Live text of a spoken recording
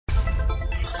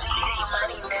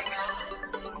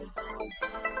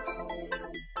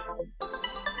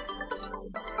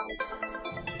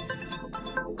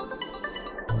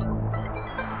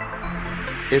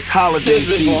It's holiday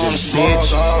season,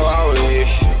 bitch.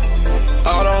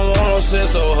 I don't want no shit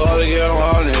so hard to get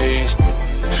on her knees.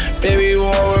 Baby, you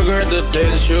won't regret the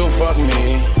day that you fuck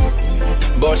me.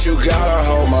 But you gotta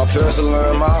hold my pistol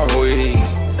in my weed.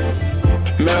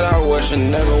 Man, I wish a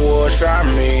nigga would try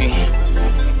me.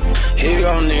 He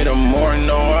gon' need a more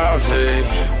no outfit.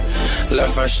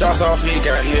 Left 5 shots off, he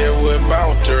got hit with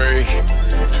about 3.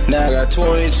 Now I got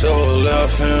 22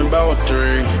 left and about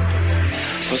 3.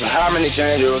 So how many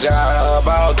chains you got?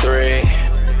 About 3.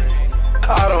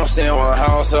 I don't stay in one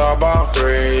house, so about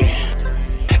 3.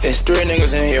 It's 3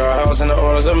 niggas in your house and the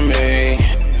orders of me.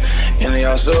 And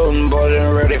y'all shooting, but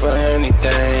ain't ready for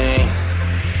anything.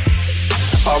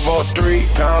 I bought 3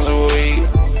 pounds of weed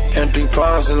and 3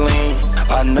 pounds of lean.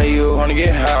 I know you wanna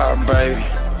get high, baby.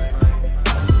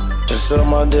 Just suck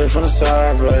my dick from the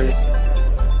side, baby.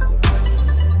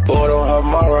 Boy, don't have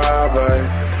my ride, baby.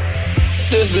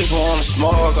 This bitch wanna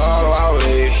smoke all our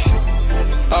weed.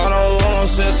 I don't wanna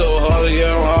sit so hard to get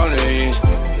on her knees.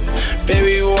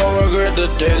 Baby, you won't regret the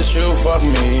day that you fuck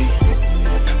me.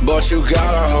 But you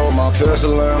gotta hold my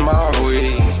pistol in my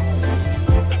weed.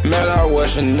 Man, I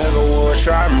wish a nigga would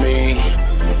try me.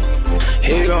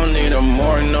 He gon' need a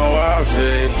more no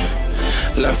outfit.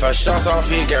 Left 5 shots off,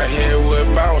 he got hit with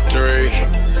about 3.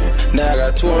 Now I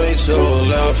got 22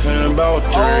 left and about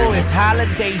 3. Oh, it's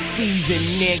holiday season,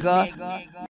 nigga.